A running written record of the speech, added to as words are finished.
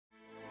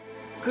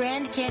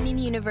Grand Canyon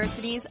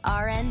University's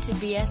RN to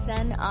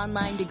BSN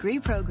online degree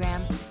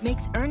program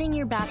makes earning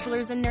your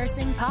bachelor's in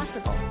nursing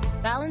possible.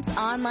 Balance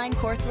online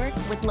coursework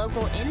with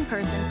local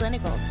in-person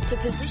clinicals to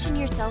position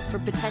yourself for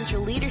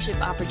potential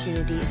leadership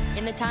opportunities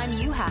in the time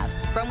you have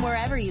from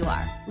wherever you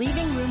are,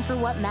 leaving room for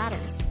what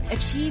matters.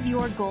 Achieve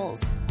your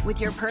goals with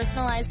your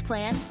personalized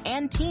plan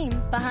and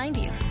team behind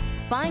you.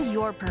 Find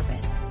your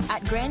purpose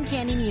at Grand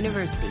Canyon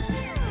University.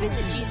 Visit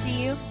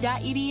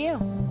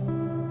gcu.edu.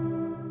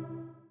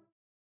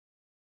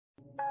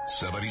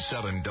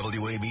 77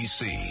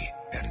 WABC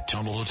and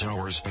Tunnel to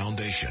Towers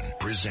Foundation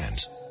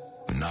present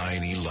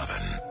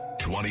 9/11,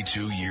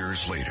 22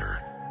 years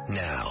later.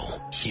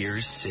 Now,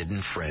 here's Sid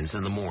and Friends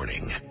in the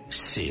Morning.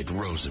 Sid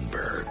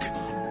Rosenberg.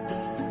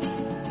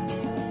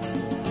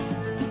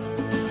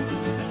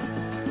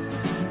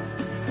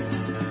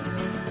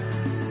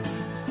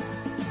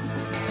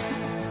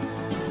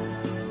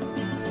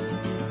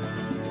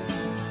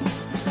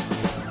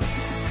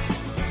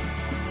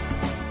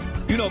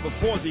 You know,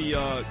 before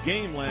the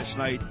game last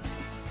night,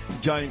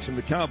 Giants and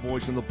the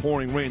Cowboys in the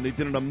pouring rain, they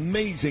did an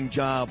amazing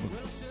job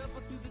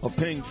of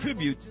paying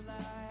tribute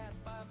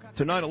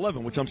to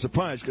 9/11, which I'm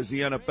surprised because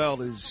the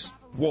NFL is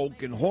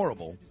woke and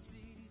horrible.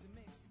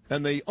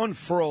 And they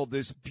unfurled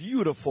this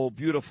beautiful,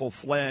 beautiful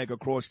flag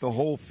across the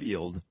whole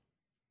field.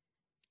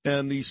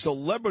 And the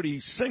celebrity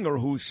singer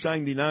who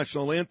sang the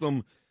national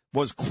anthem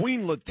was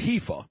Queen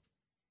Latifah.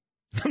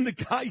 And the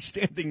guy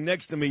standing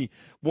next to me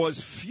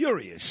was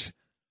furious.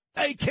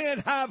 They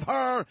can't have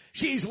her.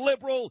 She's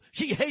liberal.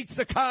 She hates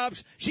the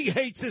cops. She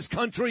hates this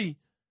country.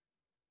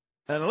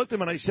 And I looked at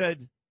him and I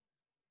said,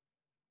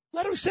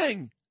 let her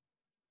sing.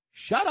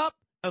 Shut up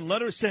and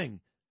let her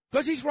sing.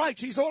 Because he's right.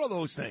 She's all of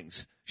those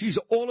things. She's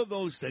all of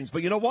those things.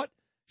 But you know what?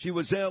 She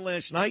was there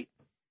last night.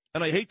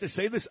 And I hate to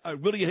say this. I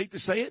really hate to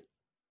say it.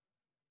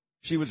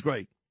 She was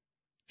great.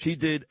 She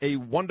did a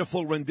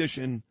wonderful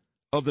rendition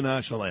of the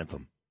national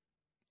anthem.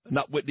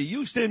 Not Whitney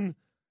Houston,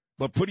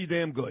 but pretty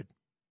damn good.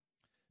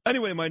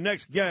 Anyway, my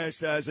next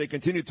guest, as they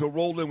continue to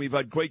roll in, we've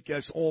had great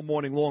guests all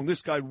morning long.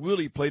 This guy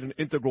really played an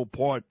integral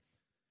part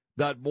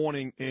that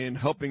morning in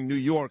helping New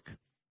York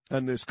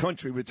and this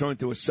country return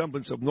to a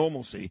semblance of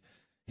normalcy.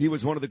 He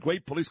was one of the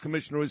great police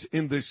commissioners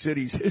in this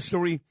city's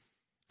history,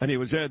 and he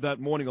was there that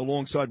morning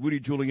alongside Rudy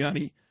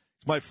Giuliani.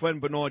 It's my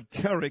friend Bernard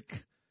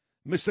Kerik.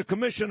 Mr.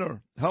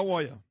 Commissioner, how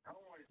are you?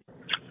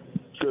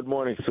 Good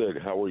morning, Sid.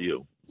 How are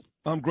you?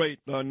 I'm great.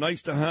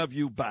 Nice to have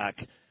you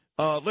back.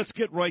 Let's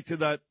get right to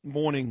that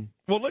morning.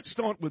 Well, let's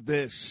start with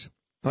this.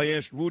 I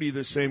asked Rudy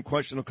the same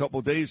question a couple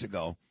of days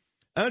ago.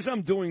 As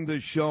I'm doing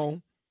this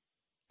show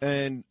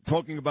and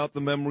talking about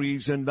the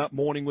memories and that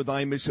morning with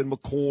Imus and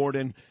McCord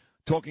and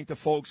talking to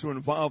folks who were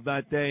involved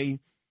that day,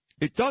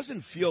 it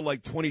doesn't feel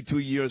like 22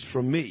 years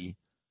for me.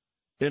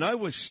 And I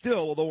was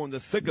still, although in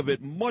the thick of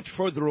it, much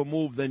further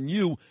removed than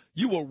you.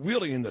 You were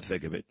really in the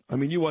thick of it. I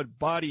mean, you had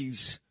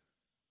bodies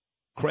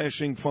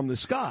crashing from the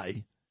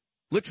sky,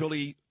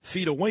 literally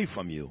feet away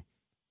from you.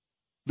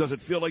 Does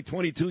it feel like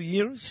 22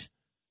 years?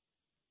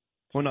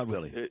 Or not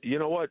really? You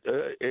know what?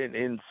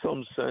 In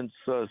some sense,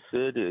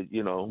 Sid,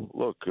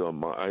 look,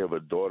 I have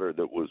a daughter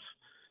that was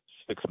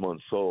 6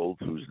 months old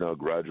who's now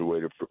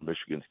graduated from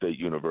Michigan State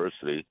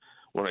University.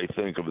 When I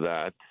think of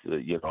that,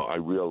 I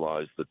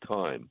realize the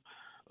time.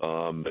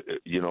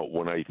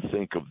 When I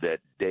think of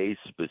that day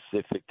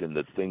specific and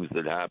the things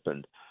that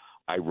happened,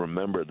 I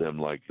remember them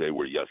like they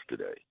were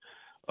yesterday.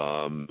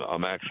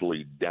 I'm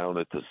actually down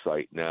at the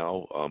site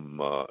now. I'm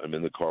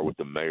in the car with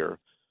the mayor.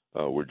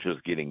 We're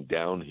just getting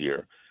down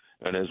here.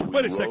 And as we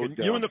Wait a second.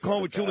 You're in the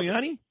car with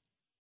Giuliani?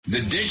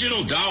 The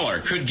digital dollar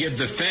could give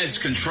the feds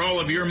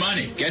control of your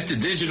money. Get the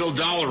digital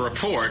dollar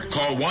report.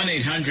 Call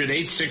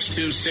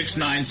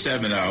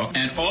 1-800-862-6970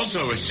 and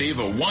also receive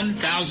a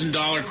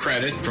 $1,000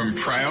 credit from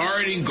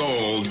Priority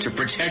Gold to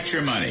protect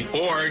your money.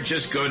 Or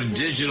just go to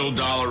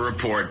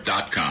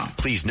digitaldollarreport.com.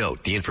 Please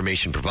note, the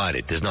information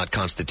provided does not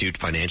constitute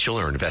financial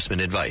or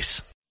investment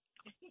advice.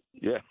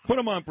 Yeah. Put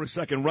him on for a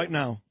second right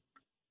now.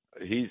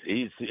 He's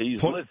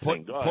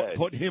listening. Go ahead.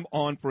 Put him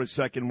on for a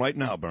second right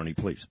now, Bernie,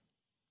 please.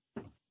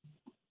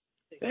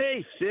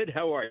 Hey, Sid,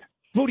 how are you?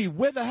 Rudy,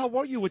 where the hell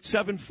were you at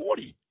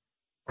 7:40?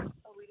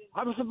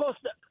 I was supposed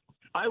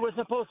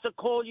to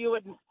call you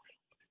at,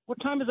 what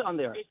time is it on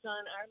there? It's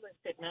on our list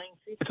at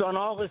 9:50. It's on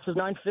our list at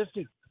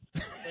 9:50.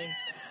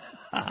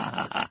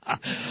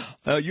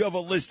 You have a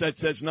list that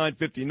says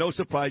 9:50. No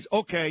surprise.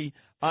 Okay,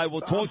 I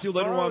will talk to you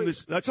later on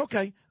this. That's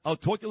okay. I'll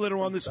talk to you later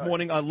on this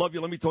morning. I love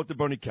you. Let me talk to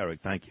Bernie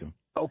Kerik. Thank you.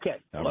 Okay.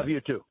 All love right.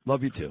 you too.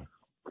 Love you too.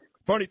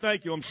 Bernie,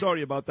 thank you. I'm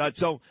sorry about that.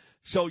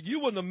 So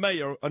you and the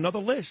mayor, another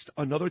list,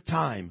 another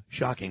time.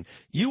 Shocking.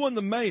 You and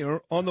the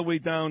mayor on the way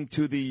down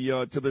to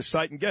the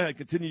site. And go ahead,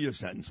 continue your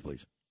sentence,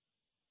 please.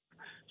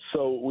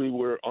 So we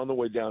were on the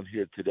way down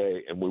here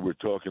today, and we were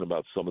talking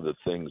about some of the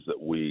things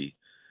that we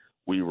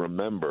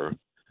remember,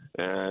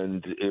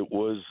 and it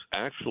was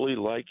actually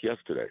like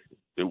yesterday.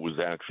 It was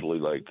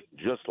actually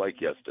just like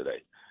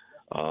yesterday.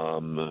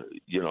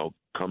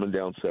 Coming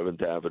down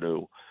 7th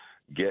Avenue,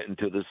 getting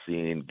to the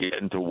scene,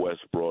 getting to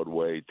West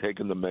Broadway,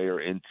 taking the mayor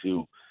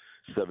into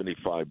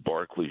 75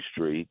 Barclay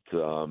Street,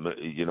 trying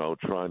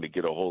to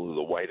get a hold of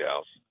the White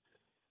House.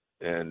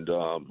 And,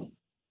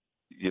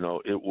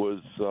 it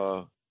was,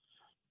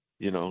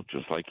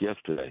 just like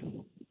yesterday.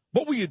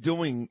 What were you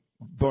doing,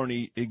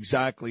 Bernie,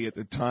 exactly at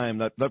the time?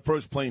 That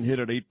first plane hit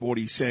at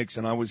 8:46,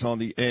 and I was on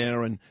the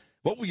air. And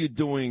what were you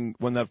doing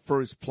when that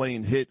first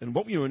plane hit? And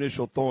what were your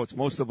initial thoughts?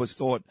 Most of us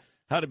thought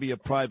had to be a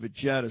private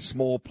jet, a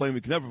small plane.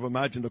 We could never have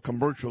imagined a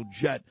commercial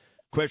jet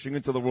crashing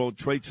into the World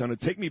Trade Center.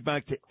 Take me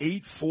back to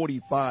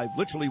 8:45,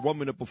 literally 1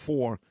 minute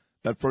before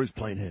that first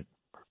plane hit.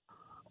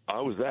 I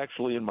was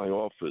actually in my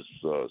office,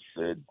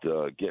 Sid,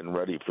 getting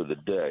ready for the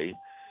day,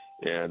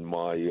 and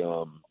my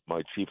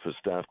chief of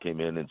staff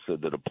came in and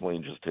said that a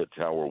plane just hit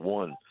Tower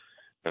 1,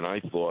 and I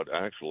thought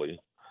it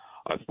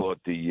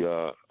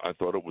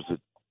was a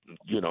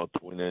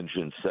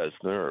twin-engine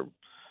Cessna or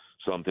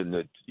something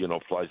that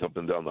flies up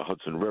and down the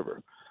Hudson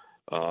River.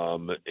 I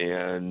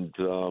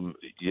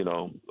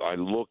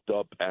looked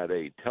up at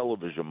a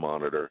television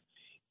monitor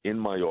in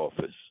my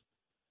office,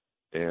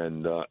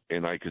 and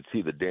I could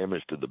see the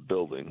damage to the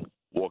building.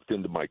 Walked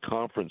into my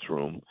conference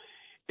room,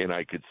 and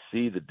I could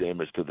see the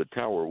damage to the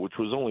tower, which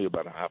was only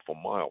about a half a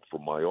mile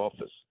from my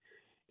office.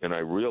 And I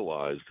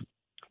realized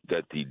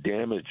that the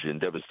damage and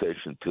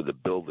devastation to the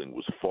building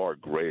was far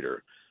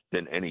greater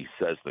than any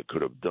Cessna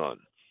could have done.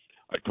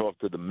 I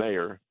talked to the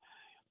mayor,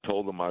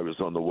 told him I was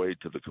on the way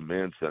to the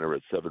command center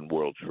at 7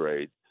 World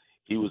Trade.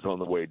 He was on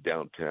the way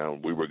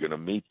downtown. We were going to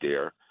meet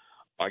there.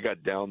 I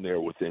got down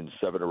there within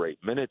 7 or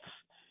 8 minutes,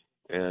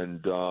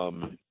 and,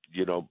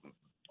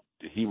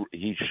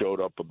 he showed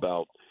up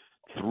about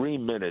 3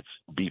 minutes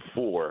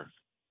before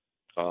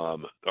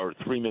or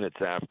 3 minutes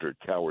after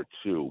Tower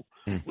 2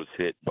 was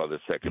hit by the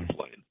second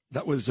plane.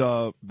 That was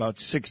about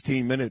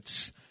 16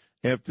 minutes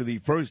after the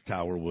first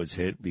tower was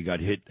hit. We got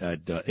hit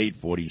at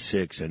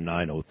 8:46 and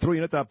 9:03.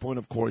 And at that point,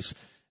 of course,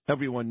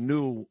 everyone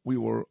knew we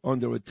were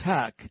under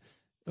attack.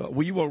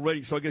 Were you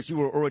already? So I guess you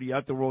were already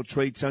at the World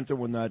Trade Center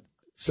when that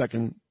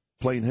second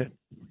plane hit?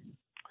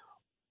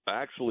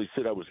 Actually,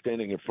 Sid, I was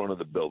standing in front of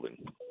the building.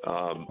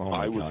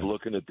 I was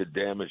looking at the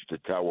damage to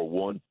Tower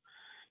 1.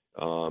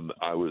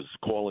 I was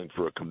calling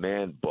for a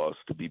command bus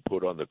to be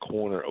put on the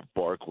corner of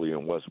Barclay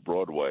and West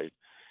Broadway.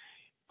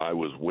 I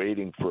was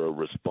waiting for a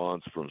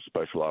response from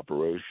Special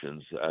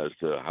Operations as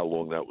to how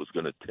long that was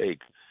going to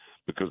take,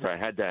 because I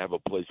had to have a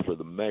place for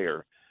the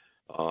mayor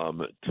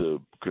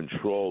to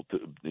control,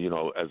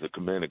 as a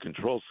command and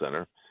control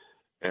center.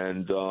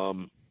 And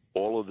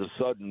all of a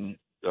sudden,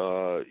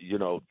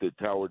 the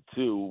Tower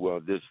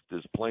 2,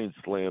 this plane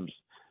slams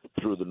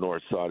through the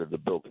north side of the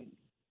building.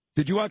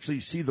 Did you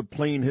actually see the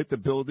plane hit the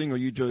building, or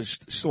you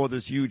just saw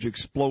this huge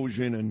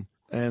explosion,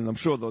 and I'm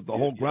sure the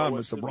whole ground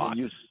must have rocked?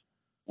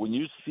 When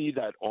you see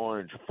that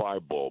orange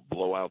fireball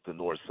blow out the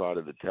north side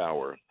of the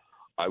tower,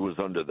 I was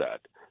under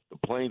that. The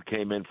plane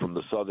came in from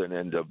the southern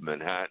end of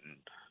Manhattan,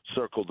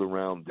 circled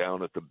around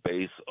down at the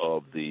base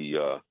of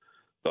the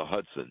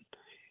Hudson,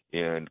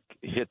 and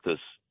hit the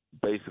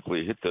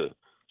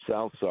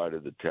south side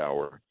of the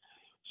tower.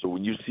 So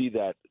when you see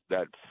that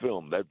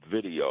film, that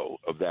video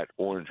of that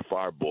orange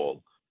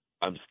fireball,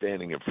 I'm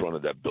standing in front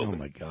of that building. Oh,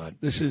 my God.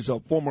 This is a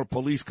former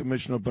police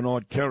commissioner,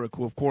 Bernard Kerik,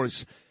 who, of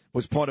course,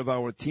 was part of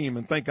our team,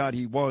 and thank God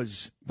he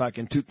was back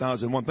in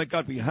 2001. Thank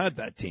God we had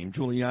that team,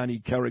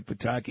 Giuliani, Kerik,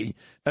 Pataki,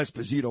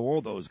 Esposito,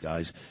 all those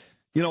guys.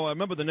 I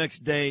remember the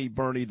next day,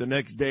 Bernie, the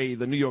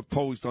New York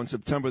Post on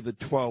September the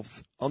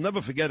 12th. I'll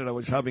never forget it. I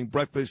was having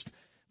breakfast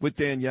with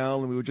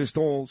Danielle, and we were just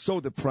all so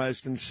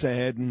depressed and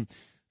sad and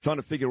trying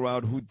to figure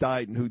out who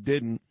died and who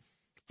didn't.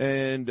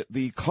 And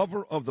the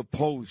cover of the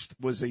Post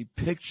was a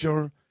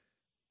picture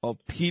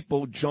of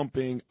people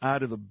jumping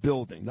out of the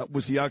building. That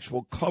was the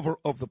actual cover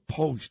of the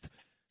Post,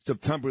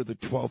 September the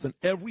 12th. And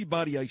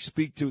everybody I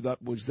speak to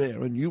that was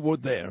there, and you were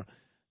there,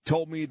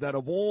 told me that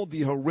of all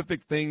the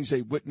horrific things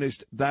they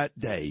witnessed that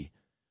day,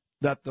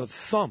 that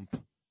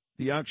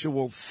the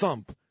actual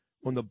thump,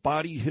 when the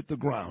body hit the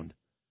ground,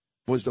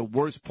 was the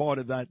worst part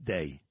of that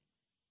day.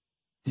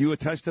 Do you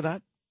attest to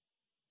that?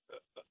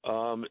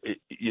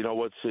 You know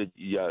what, Sid?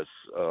 Yes.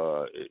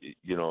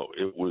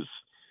 It was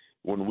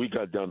when we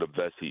got down to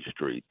Vesey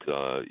Street,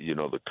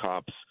 the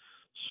cops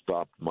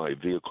stopped my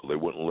vehicle. They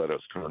wouldn't let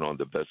us turn on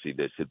to Vesey.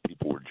 They said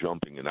people were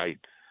jumping, and I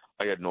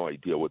had no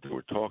idea what they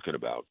were talking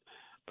about.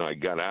 And I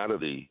got out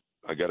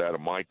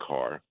of my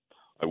car.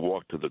 I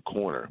walked to the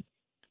corner,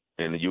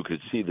 and you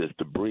could see this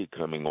debris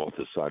coming off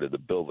the side of the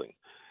building.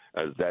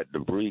 As that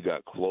debris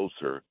got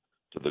closer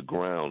to the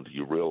ground,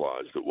 you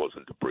realized it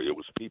wasn't debris, it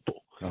was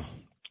people. Oh.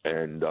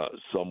 And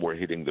some were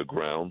hitting the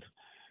ground,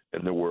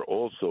 and there were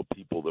also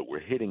people that were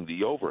hitting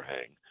the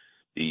overhang,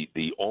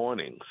 the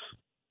awnings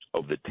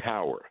of the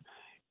tower.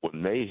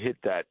 When they hit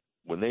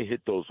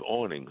those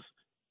awnings,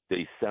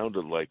 they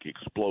sounded like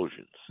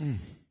explosions.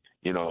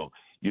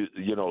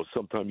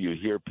 Sometimes you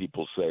hear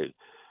people say,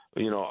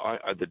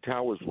 the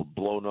towers were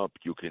blown up,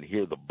 you can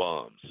hear the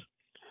bombs.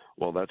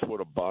 Well, that's what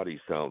a body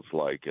sounds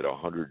like at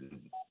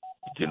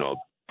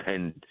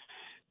 10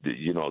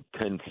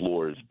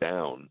 floors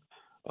down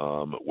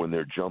when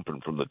they're jumping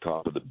from the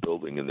top of the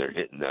building and they're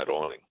hitting that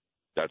awning.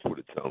 That's what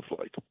it sounds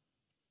like.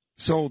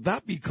 So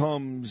that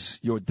becomes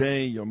your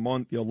day, your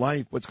month, your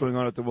life, what's going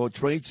on at the World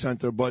Trade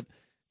Center. But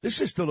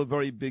this is still a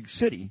very big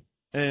city,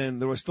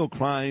 and there are still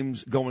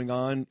crimes going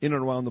on in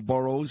and around the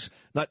boroughs.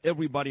 Not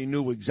everybody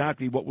knew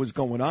exactly what was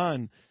going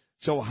on.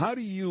 So how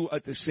do you,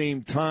 at the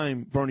same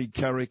time, Bernie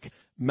Kerik,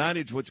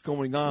 manage what's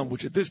going on,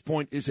 which at this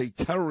point is a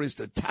terrorist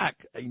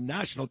attack, a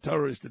national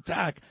terrorist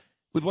attack,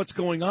 with what's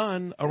going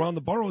on around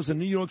the boroughs in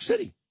New York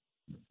City?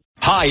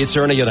 Hi, it's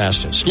Ernie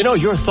Anastas. You know,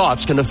 your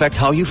thoughts can affect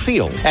how you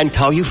feel, and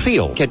how you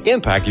feel can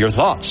impact your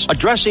thoughts.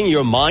 Addressing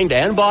your mind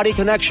and body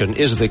connection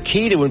is the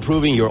key to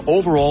improving your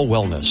overall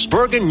wellness.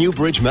 Bergen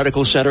Newbridge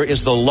Medical Center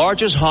is the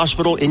largest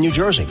hospital in New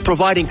Jersey,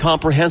 providing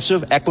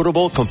comprehensive,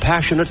 equitable,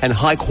 compassionate, and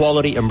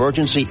high-quality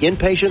emergency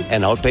inpatient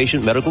and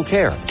outpatient medical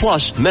care,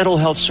 plus mental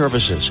health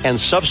services and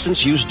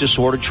substance use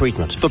disorder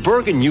treatment. The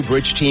Bergen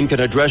Newbridge team can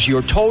address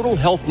your total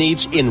health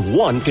needs in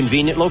one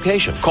convenient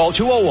location. Call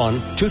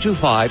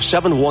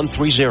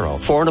 201-225-7130.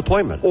 For an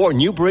appointment or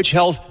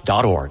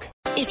newbridgehealth.org.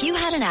 If you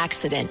had an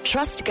accident,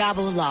 trust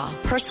Gabo Law,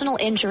 personal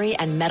injury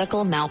and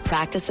medical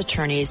malpractice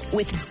attorneys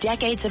with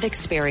decades of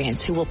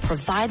experience who will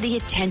provide the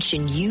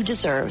attention you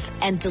deserve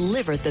and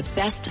deliver the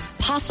best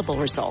possible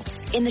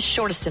results in the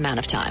shortest amount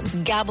of time.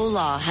 Gabo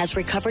Law has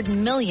recovered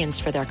millions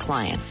for their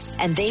clients,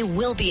 and they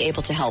will be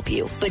able to help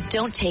you. But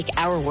don't take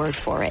our word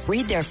for it.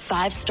 Read their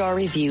 5-star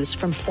reviews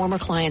from former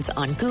clients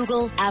on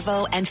Google,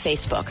 Avo, and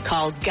Facebook.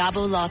 Call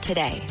Gabo Law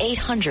today,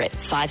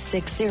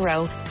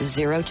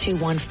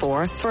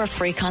 800-560-0214 for a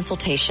free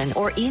consultation,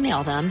 or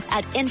email them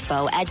at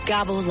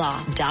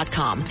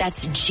info@gabolaw.com.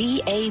 That's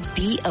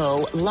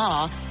GABO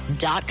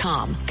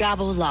law.com.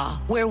 Gabo Law,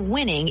 where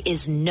winning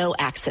is no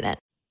accident.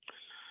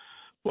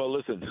 Well,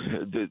 listen,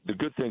 the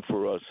good thing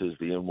for us is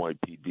the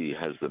NYPD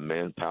has the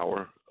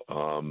manpower.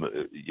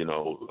 You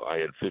know, I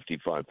had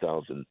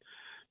 55,000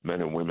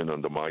 men and women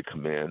under my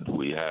command.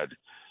 We had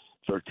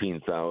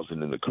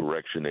 13,000 in the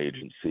correction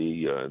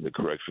agency, in the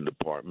correction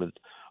department,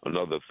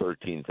 another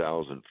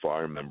 13,000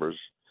 fire members.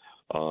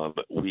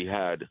 We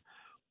had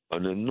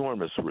an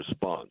enormous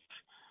response,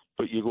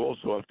 but you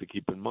also have to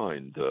keep in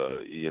mind,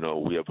 you know,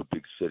 we have a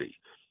big city,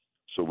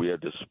 so we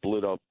had to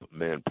split up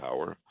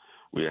manpower.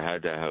 We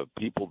had to have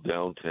people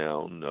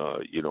downtown,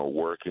 you know,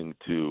 working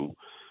to,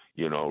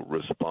 you know,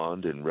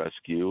 respond and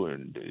rescue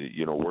and,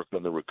 you know, work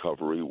on the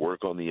recovery,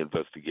 work on the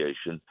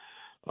investigation.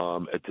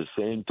 At the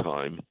same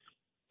time,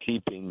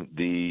 keeping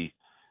the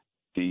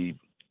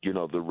you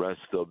know, the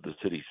rest of the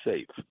city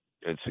safe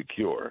and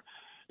secure.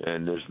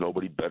 And there's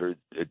nobody better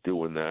at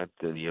doing that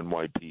than the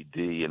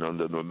NYPD. And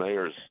under the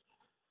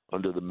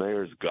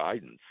mayor's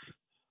guidance,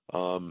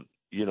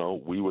 you know,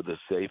 we were the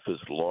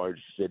safest large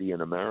city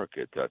in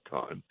America at that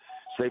time,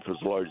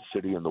 safest large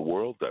city in the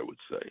world, I would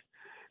say.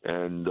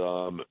 And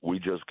we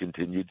just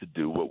continued to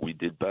do what we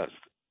did best.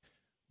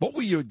 What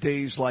were your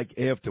days like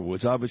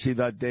afterwards? Obviously,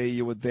 that day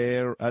you were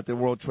there at the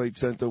World Trade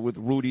Center with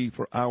Rudy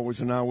for hours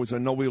and hours. I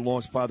know we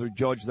lost Father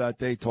Judge that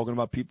day, talking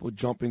about people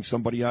jumping.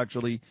 Somebody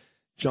actually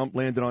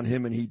landed on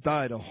him, and he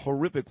died. A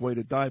horrific way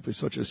to die for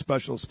such a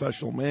special,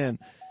 special man.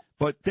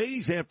 But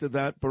days after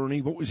that,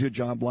 Bernie, what was your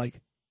job like?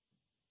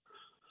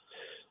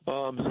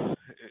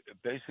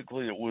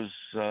 Basically, it was,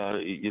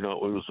 you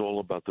know, it was all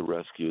about the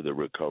rescue, the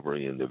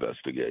recovery, and the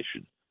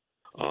investigation.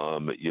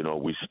 You know,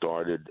 we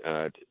started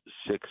at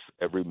 6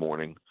 every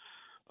morning.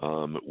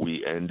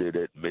 We ended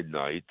at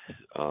midnight.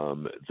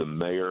 The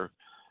mayor,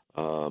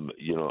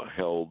 you know,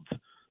 held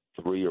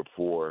 3 or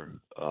 4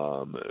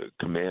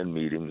 command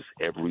meetings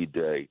every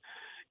day.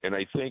 And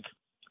I think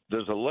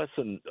there's a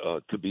lesson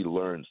to be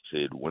learned,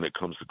 Sid, when it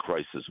comes to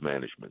crisis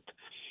management.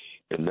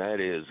 And that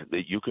is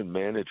that you can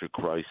manage a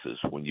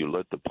crisis when you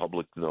let the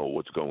public know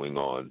what's going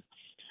on,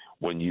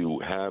 when you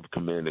have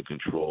command and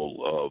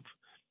control of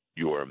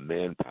your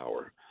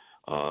manpower.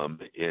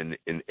 And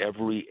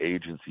every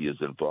agency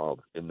is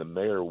involved. And the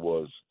mayor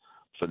was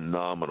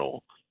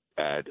phenomenal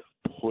at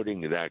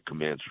putting that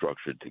command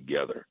structure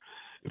together.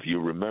 If you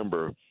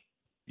remember,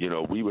 you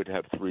know, we would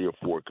have 3 or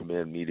 4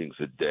 command meetings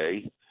a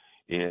day,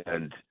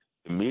 and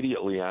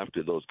immediately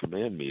after those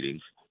command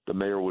meetings, the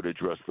mayor would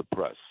address the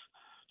press.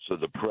 So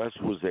the press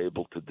was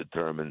able to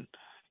determine,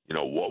 you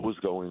know, what was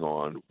going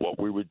on, what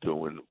we were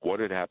doing, what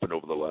had happened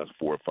over the last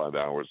 4 or 5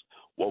 hours,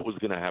 what was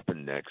going to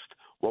happen next,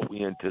 what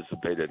we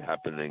anticipated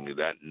happening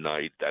that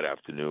night, that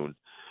afternoon.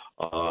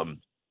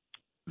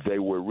 They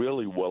were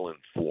really well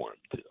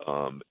informed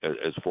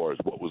as far as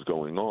what was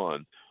going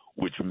on,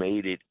 which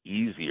made it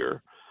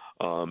easier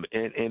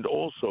and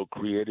also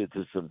created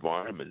this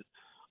environment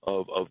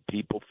of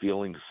people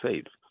feeling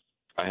safe.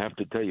 I have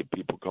to tell you,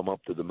 people come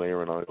up to the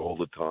mayor and I all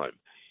the time.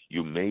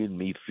 You made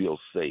me feel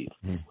safe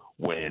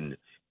when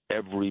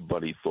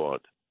everybody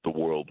thought the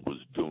world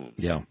was doomed.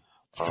 Yeah.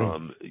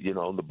 You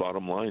know, the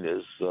bottom line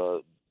is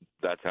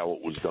that's how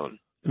it was done.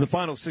 In the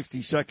final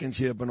 60 seconds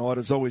here, Bernard,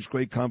 as always,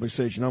 great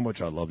conversation. How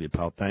much I love you,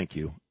 pal. Thank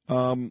you.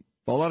 A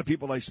lot of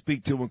people I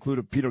speak to,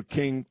 including Peter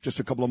King just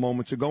a couple of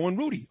moments ago, and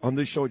Rudy on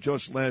this show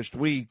just last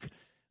week,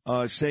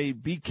 say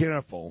be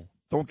careful.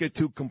 Don't get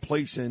too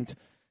complacent.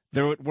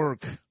 They're at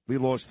work. We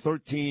lost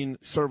 13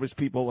 service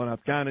people in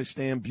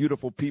Afghanistan,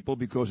 beautiful people,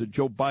 because of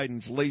Joe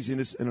Biden's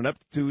laziness and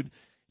ineptitude.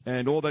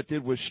 And all that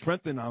did was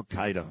strengthen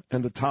al-Qaeda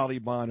and the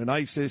Taliban and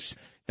ISIS.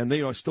 And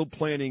they are still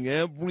planning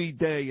every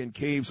day in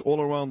caves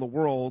all around the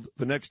world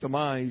the next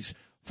demise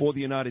for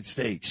the United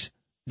States.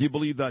 Do you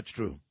believe that's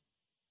true?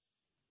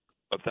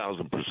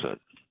 1,000%.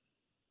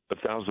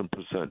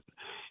 1,000%.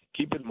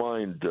 Keep in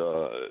mind,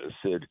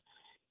 Sid,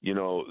 you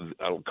know,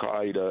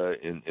 al-Qaeda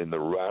and the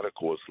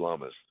radical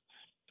Islamists,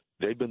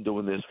 they've been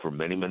doing this for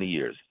many, many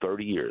years,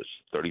 30 years,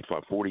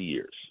 35, 40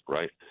 years,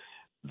 right?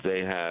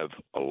 They have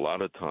a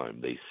lot of time.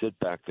 They sit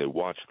back, they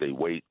watch, they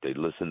wait, they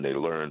listen, they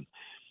learn,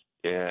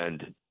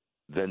 and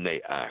then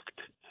they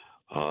act.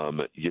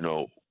 You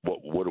know,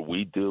 what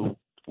do?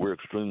 We're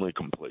extremely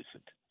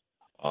complacent,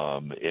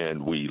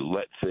 and we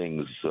let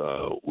things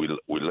we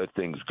let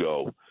things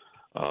go.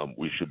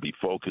 We should be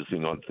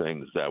focusing on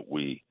things that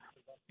we,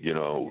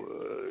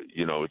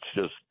 it's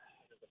just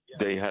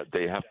they have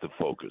to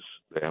focus.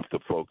 They have to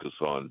focus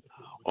on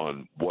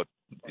what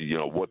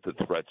the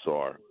threats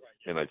are,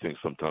 and I think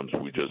sometimes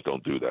we just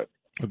don't do that.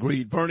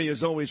 Agreed. Bernie,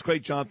 as always,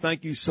 great job.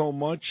 Thank you so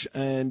much.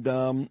 And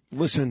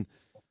listen,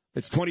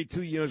 it's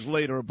 22 years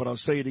later, but I'll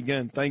say it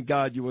again. Thank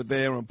God you were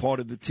there and part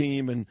of the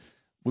team, and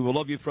we will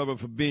love you forever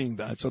for being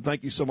that. So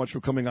thank you so much for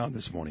coming on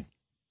this morning.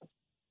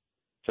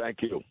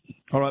 Thank you.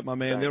 All right, my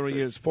man. Thank there he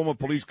is, former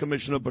Police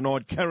Commissioner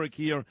Bernard Kerik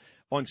here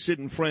on Sid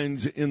and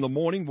Friends in the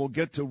morning. We'll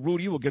get to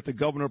Rudy. We'll get to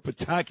Governor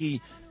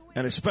Pataki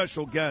and a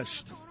special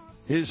guest.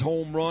 His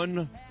home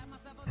run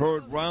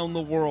heard round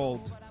the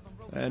world,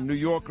 and New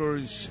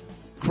Yorkers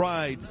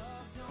cried,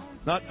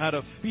 not out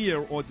of fear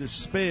or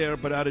despair,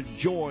 but out of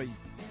joy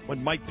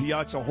when Mike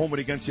Piazza homered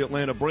against the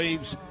Atlanta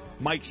Braves.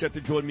 Mike set to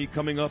join me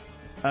coming up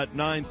at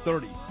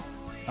 9:30.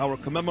 Our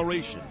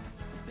commemoration,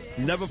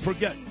 never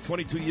forget,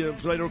 22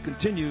 years later,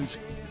 continues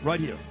right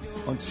here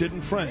on Sid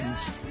and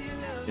Friends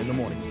in the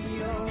morning.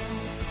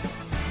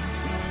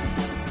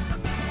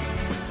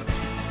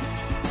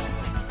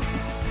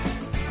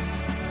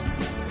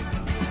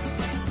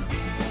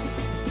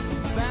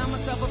 Found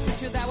myself a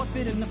picture that would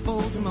fit in the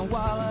folds of my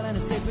wallet, and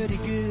it stayed pretty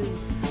good.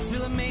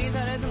 Still amazed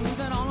that as I moved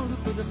that on a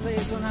loop of the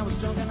place when I was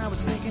drunk and I was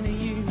thinking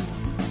of you.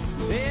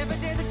 Every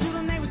day the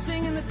children, they were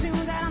singing the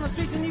tunes out on the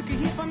streets and you could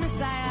hear from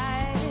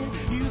inside.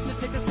 You used to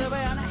take the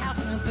subway on the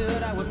house and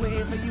third I would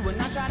wait for you and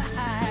not try to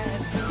hide.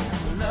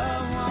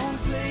 Love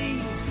won't play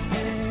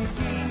any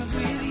games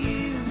with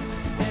you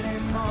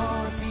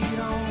anymore if you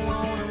don't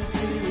want them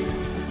to.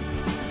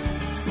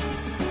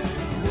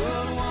 The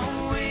world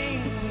won't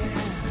wait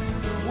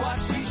to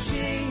watch you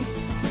shake,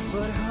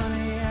 but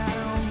honey, I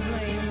don't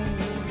blame you.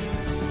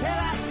 Hell,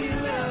 I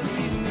still love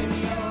you, New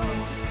York.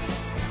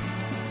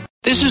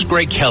 This is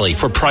Greg Kelly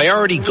for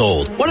Priority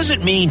Gold. What does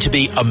it mean to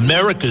be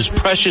America's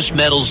precious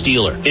metals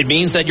dealer? It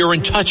means that you're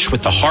in touch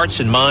with the hearts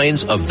and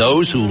minds of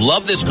those who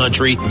love this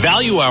country,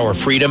 value our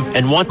freedom,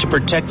 and want to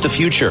protect the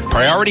future.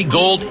 Priority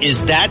Gold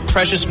is that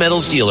precious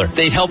metals dealer.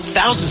 They've helped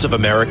thousands of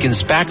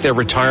Americans back their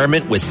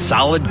retirement with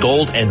solid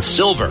gold and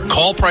silver.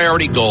 Call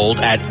Priority Gold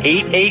at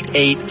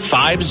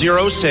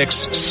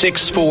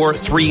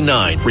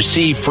 888-506-6439.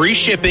 Receive free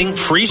shipping,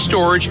 free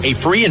storage, a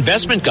free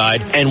investment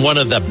guide, and one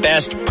of the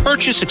best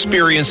purchase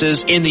experiences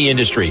in the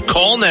industry.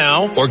 Call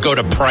now or go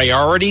to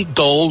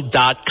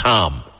PriorityGold.com.